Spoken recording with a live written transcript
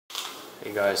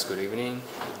Hey guys, good evening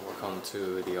and welcome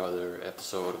to the other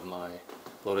episode of my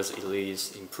Lotus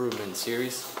Elise improvement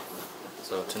series.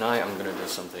 So tonight I'm gonna do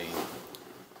something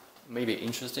maybe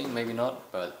interesting, maybe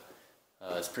not, but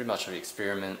it's pretty much an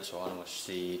experiment, so I want to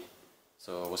see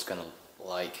what's gonna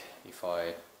like if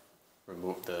I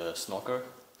remove the snorkel.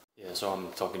 Yeah, so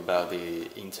I'm talking about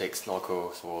the intake snorkel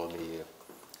for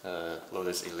the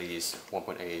Lotus Elise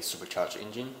 1.8 Supercharged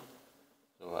engine.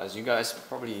 So as you guys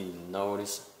probably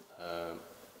noticed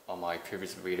on my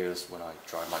previous videos when I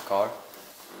drive my car,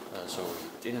 so you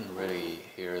didn't really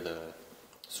hear the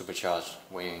supercharged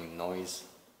weighing noise,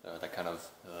 that kind of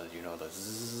you know, the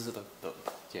zzz,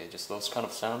 yeah, just those kind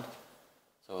of sound.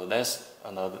 So that's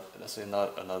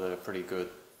another pretty good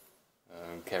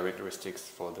characteristics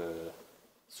for the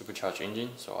supercharged engine.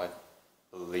 So I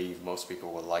believe most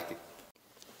people will like it.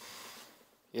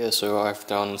 Yeah, so I've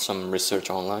done some research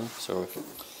online. So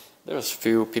there's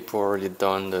few people already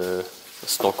done the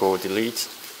snorkel delete,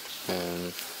 and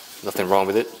nothing wrong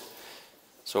with it.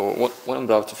 So what I'm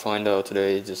about to find out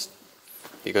today, just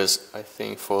because I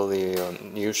think for the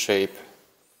new shape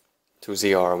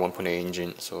 2ZR 1.8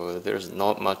 engine, so there's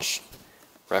not much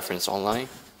reference online,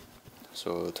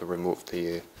 so to remove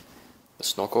the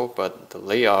snorkel, but the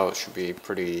layout should be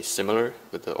pretty similar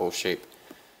with the old shape.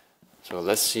 So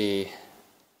let's see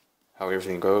how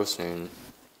everything goes, and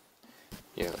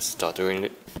yeah, let's start doing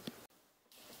it.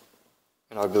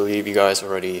 And I believe you guys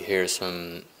already hear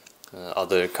some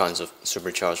other kinds of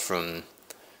supercharged from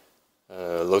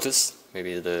Lotus,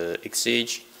 maybe the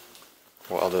Exige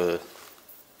or other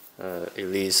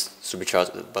Elise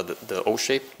supercharged, but the old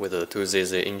shape with the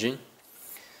 2ZZ engine.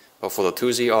 But for the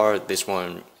 2ZR, this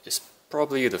one is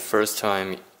probably the first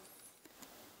time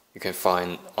you can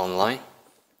find online.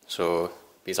 So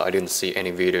because I didn't see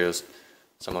any videos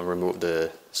someone removed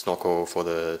the snorkel for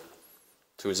the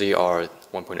 2ZR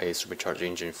 1.8 supercharged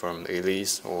engine from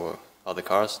Elise or other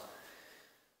cars.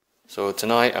 So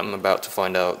tonight I'm about to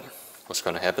find out what's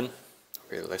gonna happen.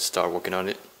 Okay, let's start working on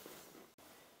it.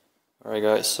 Alright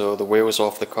guys, so the wheel is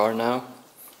off the car now.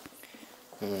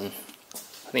 I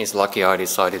think it's lucky I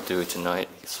decided to do it tonight,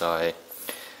 because I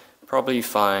probably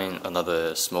find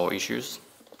another small issues.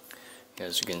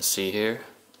 As you can see here,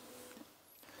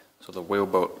 so the wheel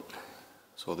bolt,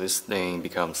 so this thing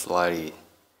becomes slightly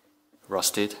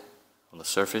rusted on the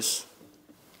surface,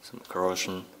 some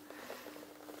corrosion,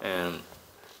 and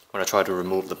when I try to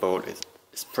remove the bolt,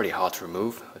 it's pretty hard to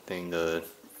remove. I think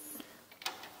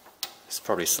it's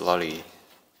probably slightly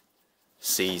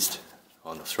seized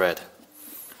on the thread.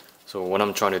 So what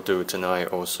I'm trying to do tonight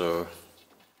also,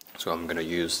 so I'm gonna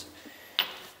use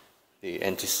the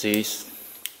anti-seize.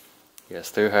 Yeah, I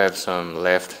still have some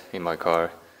left in my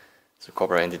car. So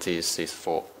copper anti-seize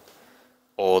for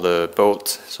all the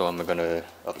bolts, so I'm gonna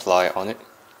apply on it,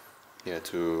 yeah,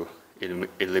 to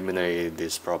eliminate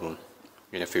this problem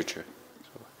in the future.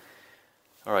 So,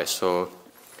 alright, so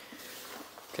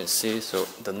you can see, so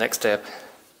the next step,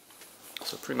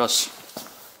 so pretty much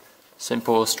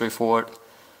simple, straightforward.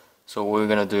 So what we're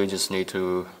gonna do, just need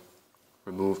to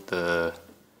remove the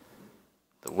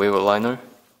wheel liner,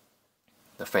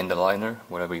 the fender liner,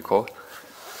 whatever you call it.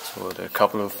 So there are a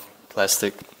couple of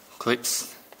plastic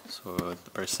clips, so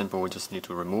very simple, we just need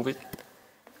to remove it,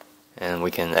 and we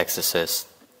can access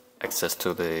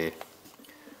to the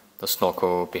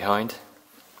snorkel behind.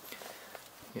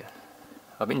 Yeah,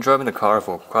 I've been driving the car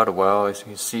for quite a while, as you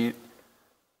can see.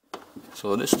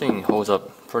 So this thing holds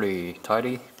up pretty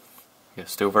tidy. Yeah,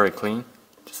 still very clean,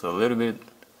 just a little bit.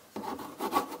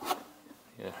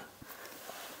 Yeah.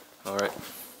 Alright.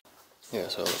 Yeah,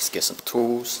 so let's get some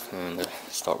tools and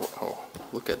start. Oh,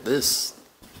 look at this.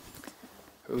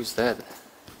 Who's that?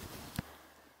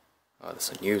 Oh, that's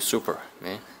a new Super,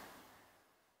 man.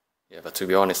 Yeah, but to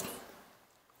be honest,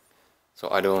 so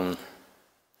I don't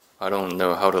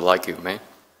know how to like you, man.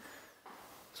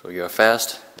 So you are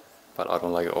fast, but I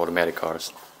don't like automatic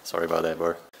cars. Sorry about that,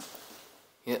 bro.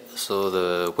 Yeah, so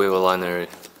the wheel liner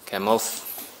came off.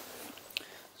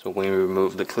 So when you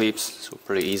remove the clips, so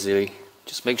pretty easily.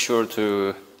 Just make sure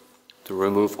to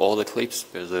remove all the clips,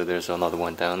 because there's another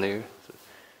one down there. So,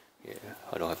 yeah,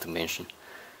 I don't have to mention.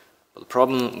 But the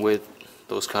problem with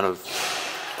those kind of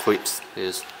clips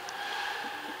is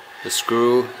the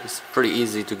screw is pretty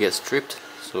easy to get stripped,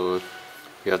 so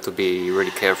you have to be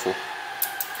really careful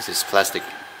because it's plastic.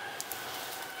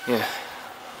 Yeah,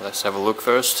 let's have a look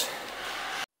first.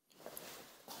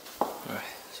 Alright,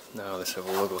 so now let's have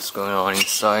a look what's going on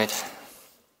inside.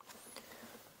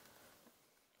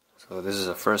 So this is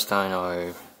the first time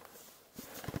I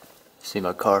see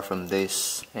my car from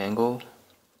this angle,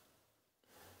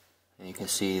 and you can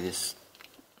see this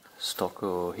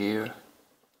snorkel here.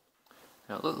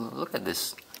 Now look at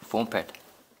this foam pad.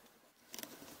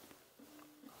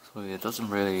 So it doesn't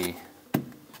really,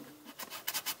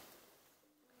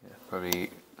 probably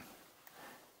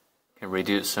can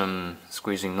reduce some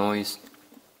squeezing noise.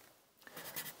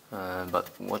 But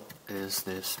what is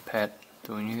this pad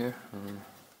doing here?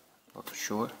 Not too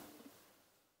sure.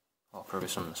 Oh, probably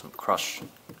some crush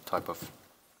type of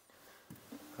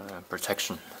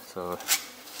protection. So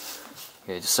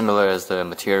yeah, it's similar as the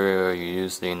material you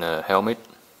used in a helmet.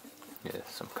 Yeah,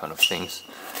 some kind of things.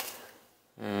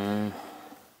 Yeah,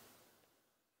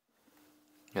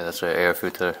 that's an air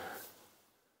filter.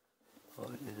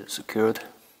 Oh, is it secured?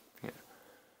 Yeah.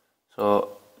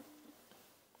 So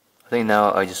I think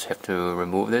now I just have to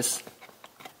remove this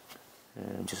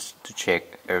and just to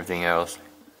check everything else.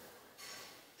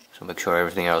 So make sure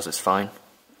everything else is fine.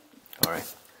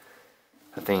 Alright.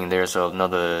 I think there's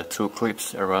another 2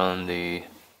 clips around the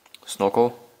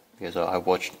Snorkel, because I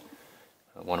watched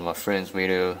one of my friend's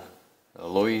video,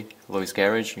 Louis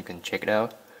Garage. You can check it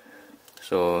out.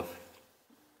 So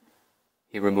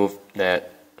he removed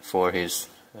that for his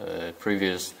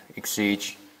previous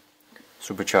Exige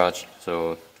Supercharged.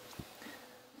 So I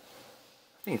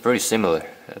think it's pretty similar.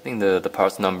 I think the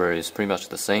parts number is pretty much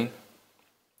the same.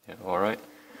 Yeah, alright.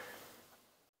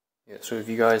 Yeah, so if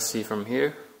you guys see from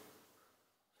here,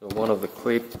 so one of the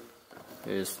clip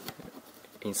is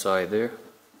inside there.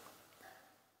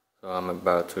 So I'm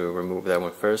about to remove that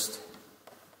one first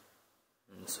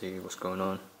and see what's going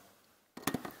on.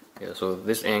 Yeah, so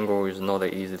this angle is not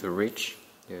that easy to reach.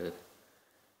 Yeah,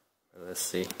 let's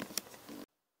see.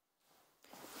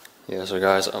 Yeah, so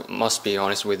guys, I must be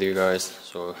honest with you guys.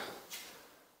 So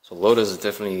Lotus is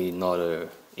definitely not an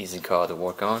easy car to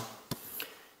work on.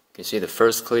 You can see the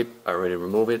first clip, I already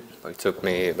removed it, but it took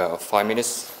me about 5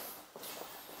 minutes.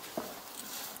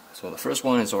 So the first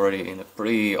one is already in a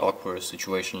pretty awkward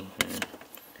situation. And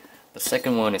the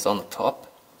second one is on the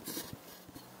top.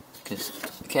 You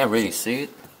can't really see it,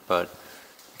 but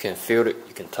you can feel it,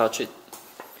 you can touch it.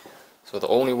 So the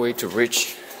only way to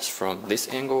reach is from this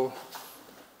angle.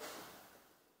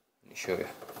 Let me show you.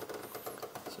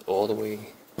 So all the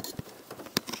way.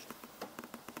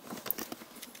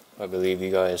 I believe you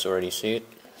guys already see it.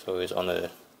 So it's on the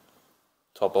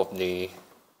top of the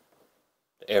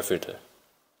air filter.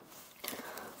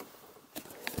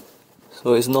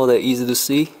 So it's not that easy to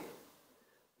see.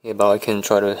 Yeah, but I can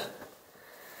try to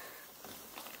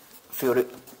feel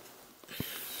it.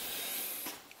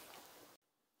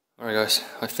 Alright guys,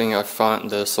 I think I found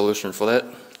the solution for that.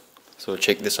 So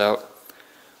check this out.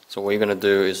 So what you're gonna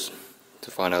do is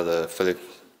to find out the Phillips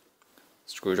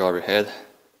screwdriver head.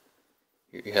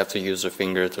 You have to use your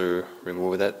finger to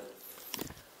remove that.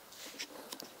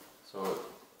 So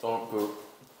don't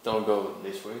go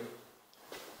this way.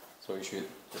 So you should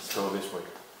just go this way.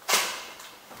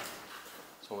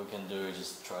 So what we can do is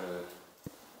just try to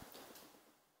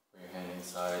put your hand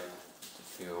inside to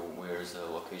feel where's the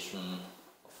location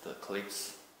of the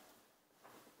clips.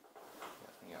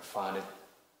 I think I find it.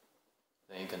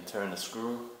 Then you can turn the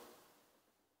screw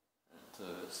to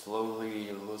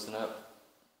slowly loosen up.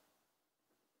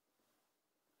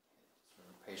 Just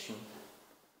be patient.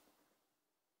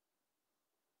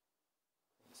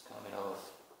 It's coming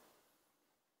off.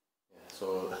 Yeah,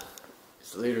 so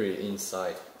it's literally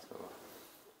inside. So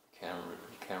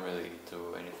you can't really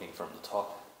do anything from the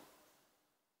top.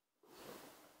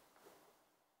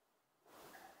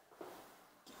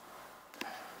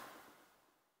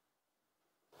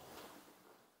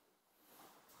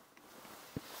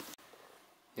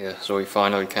 Yeah, so it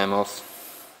finally came off.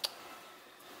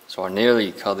 So I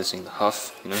nearly cut this in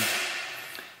half, you know.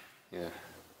 Yeah.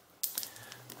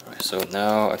 Alright, so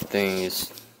now I think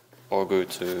it's all good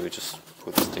to just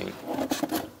put this thing.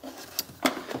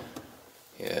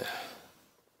 Yeah.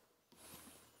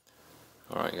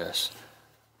 Alright guys.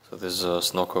 So this is a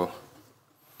Snorkel.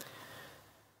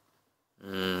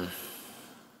 I'm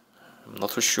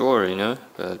not too sure, you know,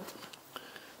 but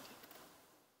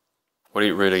would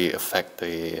it really affect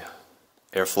the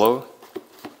airflow?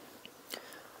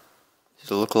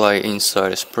 It looks like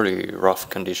inside is pretty rough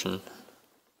condition.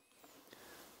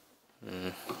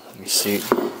 Let me see.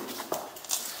 So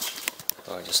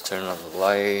I just turn on the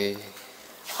light.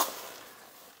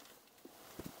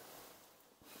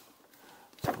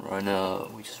 Right now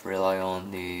we just rely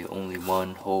on the only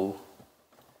one hole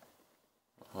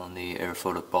on the air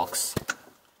filter box.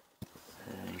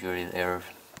 Enjoy the air.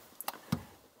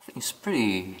 I think it's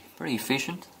pretty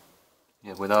efficient.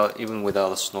 Yeah, even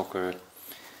without a snorkel.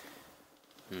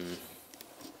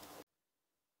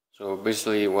 So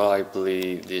basically, what I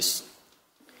believe this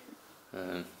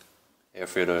air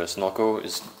filter Snorkel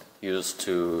is used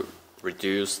to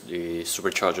reduce the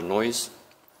supercharger noise.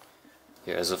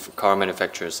 Yeah, as a car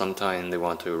manufacturer, sometimes they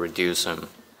want to reduce some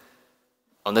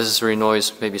unnecessary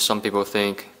noise. Maybe some people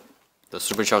think the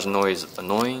supercharger noise is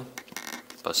annoying,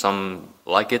 but some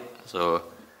like it. So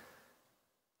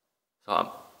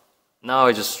now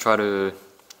I just try to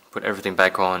put everything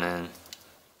back on and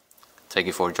take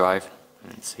it for a drive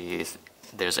and see if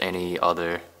there's any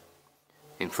other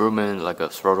improvement, like a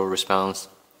throttle response.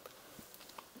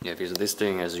 Yeah, because this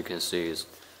thing, as you can see, is,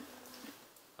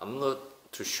 I'm not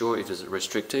too sure if it's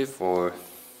restrictive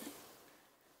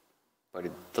but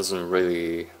it doesn't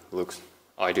really look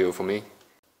ideal for me.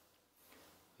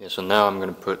 Yeah, so now I'm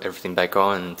gonna put everything back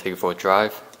on and take it for a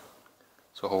drive.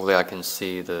 So hopefully I can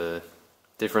see the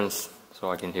difference,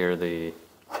 so I can hear the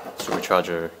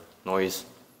supercharger noise.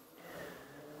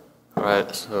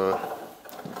 Alright, so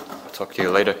I'll talk to you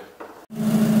later.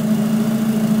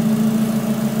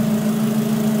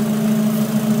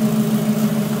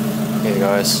 Okay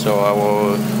guys, so I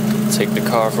will take the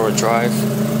car for a drive.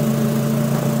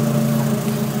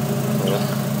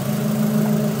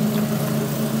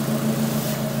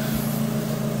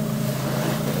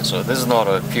 So this is not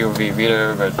a POV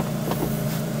video, but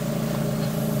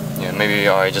yeah, maybe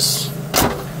I just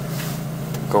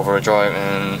go for a drive,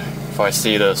 and if I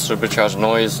see the supercharged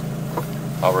noise,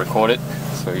 I'll record it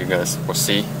so you guys will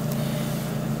see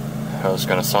how it's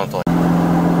gonna sound like.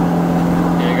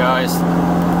 Hey guys,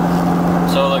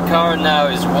 so the car now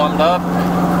is warmed up.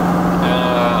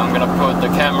 I'm gonna put the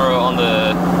camera on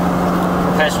the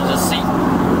passenger seat.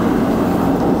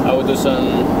 I will do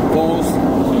some pulls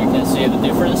so you can see the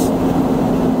difference.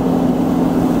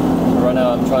 Right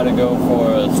now I'm trying to go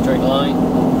for a straight line.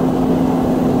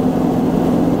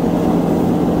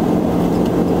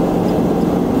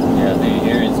 Yeah, the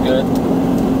air is good.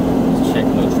 Let's check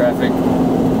no traffic.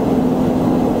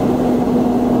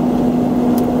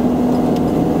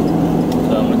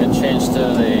 So I'm going to change to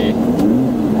the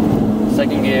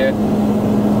second gear.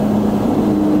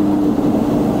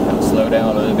 And slow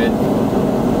down a little bit.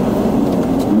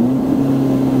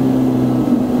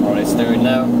 Alright, let's do it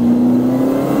now.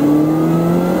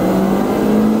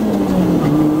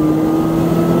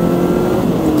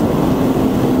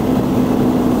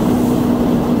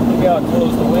 Maybe I'll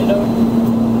close the window.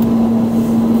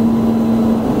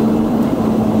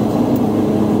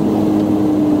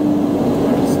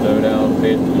 Slow down a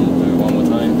bit and do it one more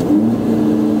time.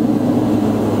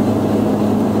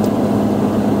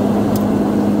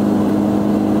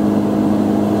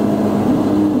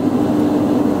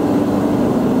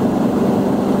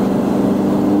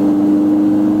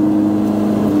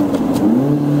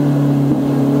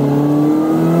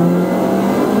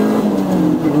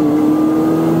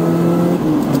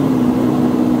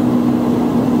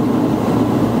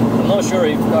 I'm not sure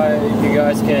if you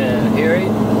guys can hear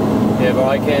it. Yeah, but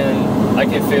I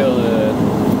can feel the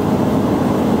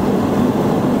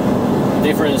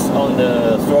difference on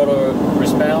the throttle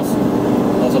response.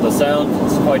 Also the sound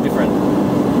is quite different.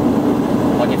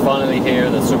 I can finally hear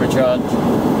the supercharger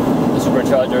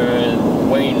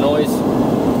winging noise.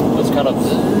 It's kind of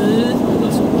zzz.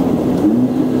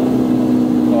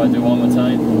 So I do one more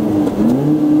time.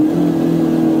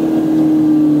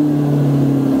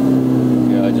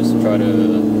 Yeah, I just try to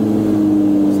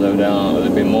slow down a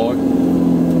little bit more so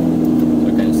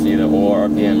I can see the whole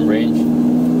RPM range.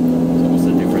 So what's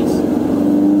the difference?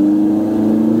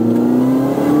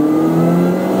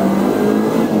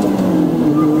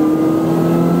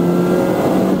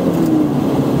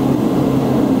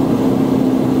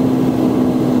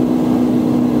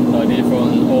 So I did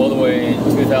from all the way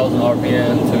 2000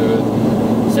 RPM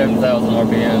to 7000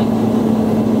 RPM.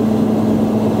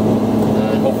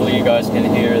 And hopefully you guys can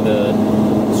hear the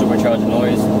supercharger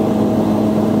noise.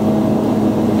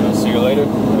 I'll see you later.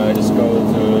 I just go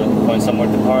to find somewhere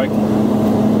to park.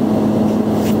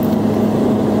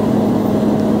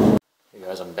 Hey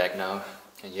guys, I'm back now.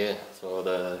 And yeah, so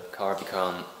the car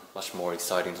become much more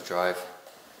exciting to drive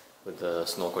with the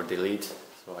Snorkel delete.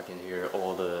 So I can hear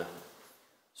all the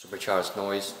supercharged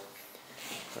noise.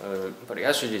 But it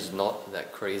actually is not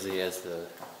that crazy as the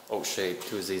old shape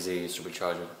 2ZZ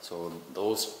supercharger. So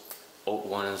those old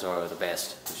ones are the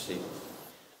best, you see.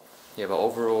 Yeah, but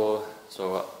overall,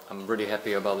 so I'm really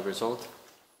happy about the result.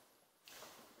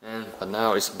 But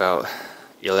now it's about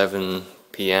 11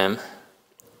 PM,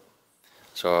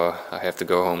 so I have to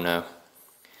go home now.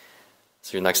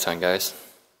 See you next time, guys.